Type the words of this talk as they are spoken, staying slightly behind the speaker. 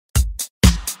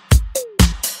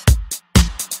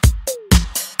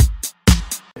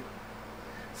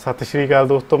सत श्री अकाल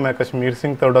दोस्तों, मैं कश्मीर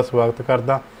सिंह तुहाडा स्वागत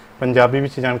करदा पंजाबी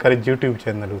विच जानकारी यूट्यूब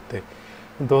चैनल उत्ते।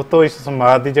 दोस्तों, इस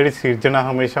समाज की जिहड़ी सिरजना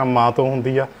हमेशा माँ तो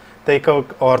हुंदी आ ते एक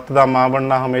औरत दा माँ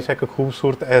बनना हमेशा एक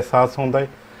खूबसूरत एहसास हुंदा है।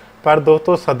 पर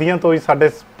दोस्तों, सदियों तो ही साडे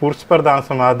पुरुष प्रधान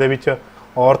समाज दे विच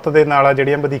औरत दे नाल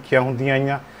जिहड़ियां ਵਧੀਕੀਆਂ ਹੁੰਦੀਆਂ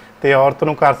आईयां ते औरत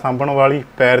नूं घर सांभण वाली,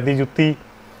 पैर दी जुत्ती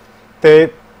ते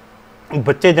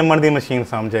बच्चे जम्मण दी मशीन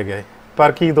समझिया गया है।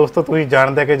 पर की दोस्तों, तुसीं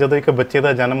जाणदे कि जदों एक बच्चे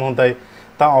का जन्म हुंदा है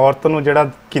तो औरत नूं जिहड़ा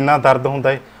किन्ना दर्द हुंदा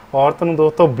है, औरत नूं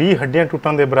दोस्तों 20 हड्डियां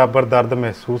टुटण दे बराबर दर्द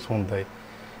महसूस हुंदा है।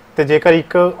 तो जेकर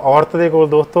एक औरत दे कोल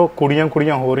दोस्तों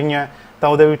कुड़ियां हो रही हैं तो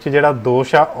उहदे विच जिहड़ा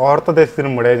दोष आ औरत दे सिर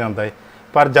मुड़िया जांदा है।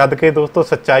 पर जद के दोस्तों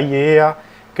सच्चाई ये आ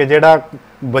कि जिहड़ा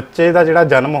बच्चे का जिहड़ा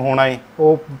जन्म होना है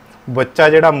वो बच्चा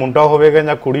जिहड़ा मुंडा होवेगा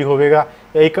जां कुड़ी होवेगा,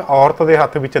 ये एक औरत दे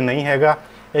हत्थ विच नहीं हैगा,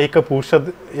 एक पुरुष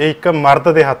एक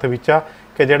मर्द के हत्थ विच आ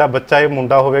कि जिहड़ा बच्चा ये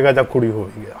मुंडा होवेगा जां कुड़ी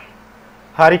होवेगा।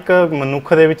 हर एक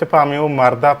मनुख दे विच भावें वो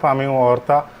मर्द आ भावें वो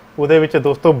औरत आ, उहदे विच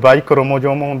दोस्तों 22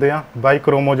 क्रोमोजोम हुंदे आ, 22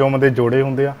 क्रोमोजोम दे जोड़े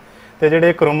हुंदे आ। ते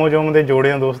जिहड़े क्रोमोजोम दे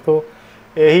जोड़े आ दोस्तों,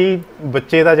 यही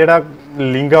बच्चे का जिहड़ा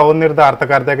लिंग आ वो निर्धारित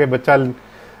करदा कि बच्चा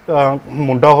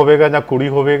मुंडा होवेगा जां कुड़ी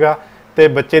होवेगा, ते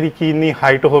बच्चे की कितनी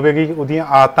हाइट होवेगी, उहदियां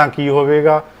आदतां की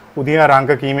होवेगा, उहदियां रंग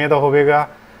किवें दा होवेगा,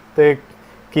 ते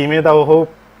किवें दा ओह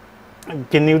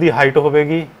किन्नी उहदी हाइट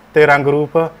होवेगी ते रंग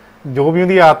रूप जो भी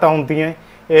उहदी आदतां हुंदियां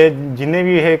ये जिन्ने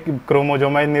भी ये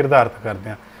क्रोमोजोम है निर्धारित करते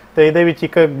हैं। तो ये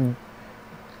एक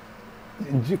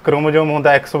क्रोमोजोम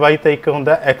होंदा XY तो एक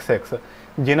होंदा XX,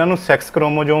 जिन्होंने सैक्स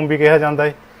क्रोमोजोम भी कहा जाता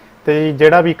है। तो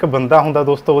जिहड़ा भी एक बंदा होंदा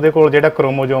दोस्तों उहदे कोल जिहड़ा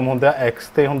क्रोमोजोम होंदा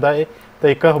X ते होंदा है तो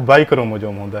एक Y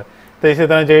क्रोमोजोम होंदा। तो इस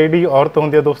तरह जिहड़ी औरत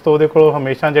होंदी है दोस्तों उहदे कोल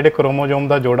हमेशा जिहड़े क्रोमोजोम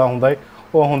का जोड़ा होंदा है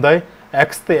वो होंदा है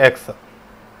X ते X।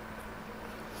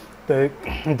 तो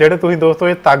जिहड़े तुसीं दोस्तों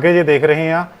ये तागे जे देख रहे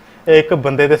हैं, एक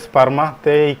बंदे दे स्पर्मा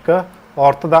ते एक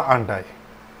औरत दा अंडा है।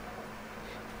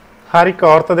 हर एक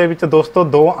औरत दे विच दोस्तों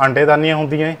 2 अंडेदानियां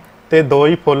हुंदियां ते 2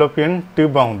 ही फॉलोपियन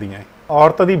ट्यूबां हुंदियां।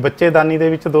 औरत दी बच्चेदानी दे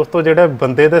विच दोस्तों जिहड़े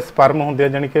बंदे दे स्पर्म हुंदे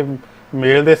जानी कि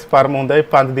मेल दे स्पर्म हुंदा है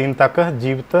 5 दिन तक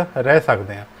जीवित रह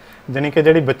सकदे हैं। जानी कि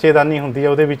जिहड़ी बच्चेदानी हुंदी है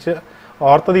उहदे विच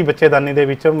औरत दी बच्चेदानी दे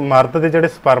विच मर्द दे जिहड़े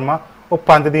स्पर्म आ वो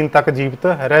 5 दिन तक जीवित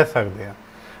रह सकदे हैं।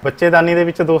 बच्चेदानी दे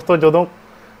विच दोस्तों जदों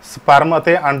स्पर्म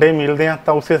अते अंडे मिलते हैं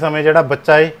तो उस समय जिहड़ा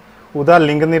बच्चा है उहदा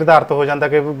लिंग निर्धारित हो जाता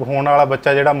कि होने वाला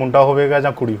बच्चा जिहड़ा मुंडा होवेगा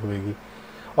जां कुड़ी होवेगी।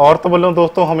 औरत वालों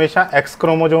दोस्तों हमेशा X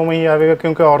क्रोमोजोम ही आएगा,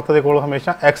 क्योंकि औरत दे कोल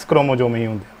हमेशा X क्रोमोजोम ही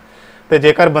होंदे। तो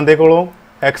जेकर बंदे कोलों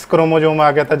X क्रोमोजोम आ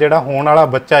गया तो जिहड़ा होने वाला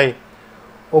बच्चा है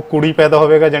वो कुड़ी पैदा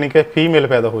होवेगा, जानी कि फीमेल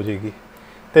पैदा हो जाएगी।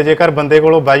 तो जेकर बंदे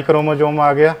कोलों Y क्रोमोजोम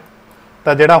आ गया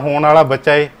तो जिहड़ा होने वाला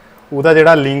बच्चा है उहदा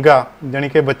जिहड़ा लिंग आ जानी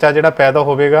कि बच्चा जिहड़ा पैदा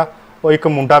होवेगा वो एक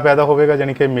मुंडा पैदा होवेगा,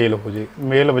 जानी कि मेल हो जाए,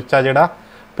 मेल बच्चा जिहड़ा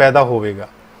पैदा होवेगा।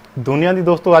 दुनिया की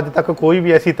दोस्तों अज तक कोई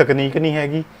भी ऐसी तकनीक नहीं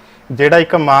हैगी जिहड़ा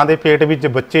एक माँ के पेट विच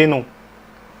बच्चे नूं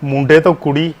मुंडे तो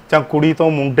कुड़ी जां कुड़ी तो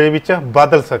मुंडे विच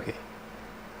बदल सके।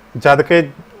 जद कि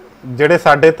जिहड़े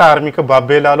साडे धार्मिक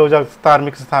बाबे ला लो जां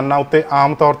धार्मिक स्थानां उत्ते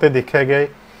आम तौर पर देखा गया है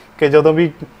कि जदों भी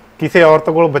किसी औरत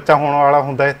कोल बच्चा होने वाला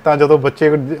हुंदा है तां जदों बच्चे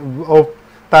वो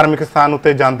धार्मिक स्थान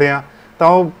उत्ते जांदे आ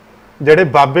तां ओह ਜਿਹੜੇ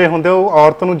ਬਾਬੇ ਹੁੰਦੇ ਉਹ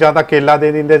ਔਰਤ ਨੂੰ ਜਾਂ ਤਾਂ ਕੇਲਾ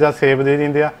ਦੇ ਦਿੰਦੇ ਜਾਂ ਸੇਬ ਦੇ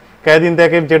ਦਿੰਦੇ ਆ, ਕਹਿ ਦਿੰਦੇ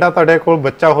ਕਿ ਜਿਹੜਾ ਤੁਹਾਡੇ ਕੋਲ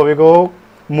ਬੱਚਾ ਹੋਵੇਗਾ ਉਹ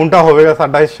ਮੁੰਡਾ ਹੋਵੇਗਾ,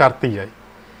 ਸਾਡਾ ਇਹ ਸ਼ਰਤ ਹੀ ਹੈ।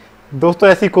 ਦੋਸਤੋ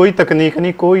ਐਸੀ ਕੋਈ ਤਕਨੀਕ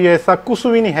ਨਹੀਂ, ਕੋਈ ਐਸਾ ਕੁਝ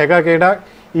ਵੀ ਨਹੀਂ ਹੈਗਾ ਕਿ ਜਿਹੜਾ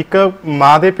ਇੱਕ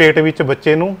ਮਾਂ ਦੇ ਪੇਟ ਵਿੱਚ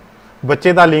ਬੱਚੇ ਨੂੰ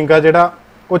ਬੱਚੇ ਦਾ ਲਿੰਗ ਆ ਜਿਹੜਾ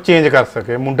ਉਹ ਚੇਂਜ ਕਰ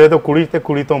ਸਕੇ, ਮੁੰਡੇ ਤੋਂ ਕੁੜੀ ਤੇ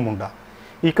ਕੁੜੀ ਤੋਂ ਮੁੰਡਾ।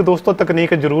 ਇੱਕ ਦੋਸਤੋ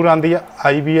ਤਕਨੀਕ ਜ਼ਰੂਰ ਆਉਂਦੀ ਆ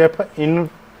IVF ਇਨ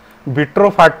ਵਿਟਰੋ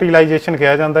ਫਰਟੀਲਾਈਜੇਸ਼ਨ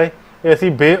ਕਿਹਾ ਜਾਂਦਾ ਹੈ। ਇਹ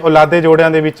ਅਸੀਂ ਬੇਔਲਾਦੇ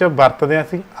ਜੋੜਿਆਂ ਦੇ ਵਿੱਚ ਵਰਤਦੇ ਹਾਂ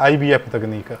ਅਸੀਂ IVF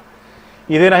ਤਕਨੀਕ।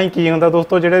 ਇਹਦੇ ਰਾਹੀਂ ਕੀ ਹੁੰਦਾ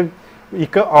ਦੋਸਤੋ, ਜਿਹੜੇ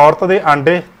ਇੱਕ ਔਰਤ ਦੇ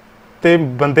ਆਂਡੇ ਤੇ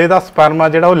ਬੰਦੇ ਦਾ ਸਪਰਮ ਆ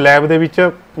ਜਿਹੜਾ ਉਹ ਲੈਬ ਦੇ ਵਿੱਚ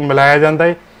ਮਿਲਾਇਆ ਜਾਂਦਾ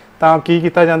ਹੈ ਤਾਂ ਕੀ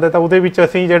ਕੀਤਾ ਜਾਂਦਾ ਤਾਂ ਉਹਦੇ ਵਿੱਚ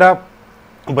ਅਸੀਂ ਜਿਹੜਾ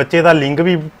ਬੱਚੇ ਦਾ ਲਿੰਗ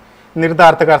ਵੀ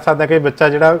ਨਿਰਧਾਰਿਤ ਕਰ ਸਕਦੇ ਕਿ ਬੱਚਾ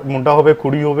ਜਿਹੜਾ ਮੁੰਡਾ ਹੋਵੇ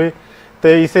ਕੁੜੀ ਹੋਵੇ।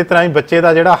 ਤੇ ਇਸੇ ਤਰ੍ਹਾਂ ਹੀ ਬੱਚੇ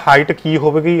ਦਾ ਜਿਹੜਾ ਹਾਈਟ ਕੀ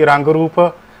ਹੋਵੇਗੀ, ਰੰਗ ਰੂਪ,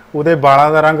 ਉਹਦੇ ਵਾਲਾਂ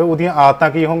ਦਾ ਰੰਗ, ਉਹਦੀਆਂ ਆਦਤਾਂ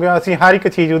ਕੀ ਹੋਣਗੀਆਂ, ਅਸੀਂ ਹਰ ਇੱਕ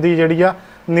ਚੀਜ਼ ਉਹਦੀ ਜਿਹੜੀ ਆ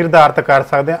ਨਿਰਧਾਰਿਤ ਕਰ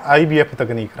ਸਕਦੇ ਹਾਂ IVF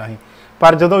ਤਕਨੀਕ ਰਾਹੀਂ।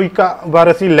 ਪਰ ਜਦੋਂ ਇੱਕ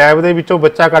ਵਾਰ ਅਸੀਂ ਲੈਬ ਦੇ ਵਿੱਚੋਂ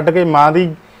ਬੱਚਾ ਕੱਢ ਕੇ ਮਾਂ ਦੀ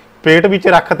ਪੇਟ ਵਿੱਚ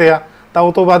ਰੱਖਦੇ ਆ ਤਾਂ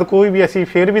ਉਸ ਤੋਂ ਬਾਅਦ ਕੋਈ ਵੀ ਅਸੀਂ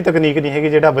ਫਿਰ ਵੀ ਤਕਨੀਕ ਨਹੀਂ ਹੈਗੀ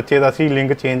ਜਿਹੜਾ ਬੱਚੇ ਦਾ ਅਸੀਂ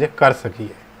ਲਿੰਗ ਚੇਂਜ ਕਰ ਸਕੀਏ।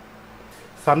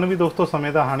 ਸਾਨੂੰ ਵੀ ਦੋਸਤੋ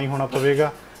ਸਮੇਂ ਦਾ ਹਾਣੀ ਹੋਣਾ ਪਵੇਗਾ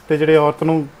ਤੇ ਜਿਹੜੇ ਔਰਤ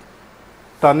ਨੂੰ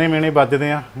ਤਾਨੇ ਮੇਣੇ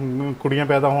ਵੱਜਦੇ ਆ ਕੁੜੀਆਂ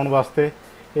ਪੈਦਾ ਹੋਣ ਵਾਸਤੇ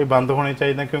ਇਹ ਬੰਦ ਹੋਣੇ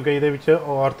ਚਾਹੀਦੇ, ਕਿਉਂਕਿ ਇਹਦੇ ਵਿੱਚ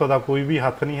ਔਰਤ ਦਾ ਕੋਈ ਵੀ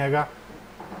ਹੱਥ ਨਹੀਂ ਹੈਗਾ।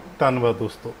 ਧੰਨਵਾਦ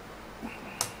ਦੋਸਤੋ।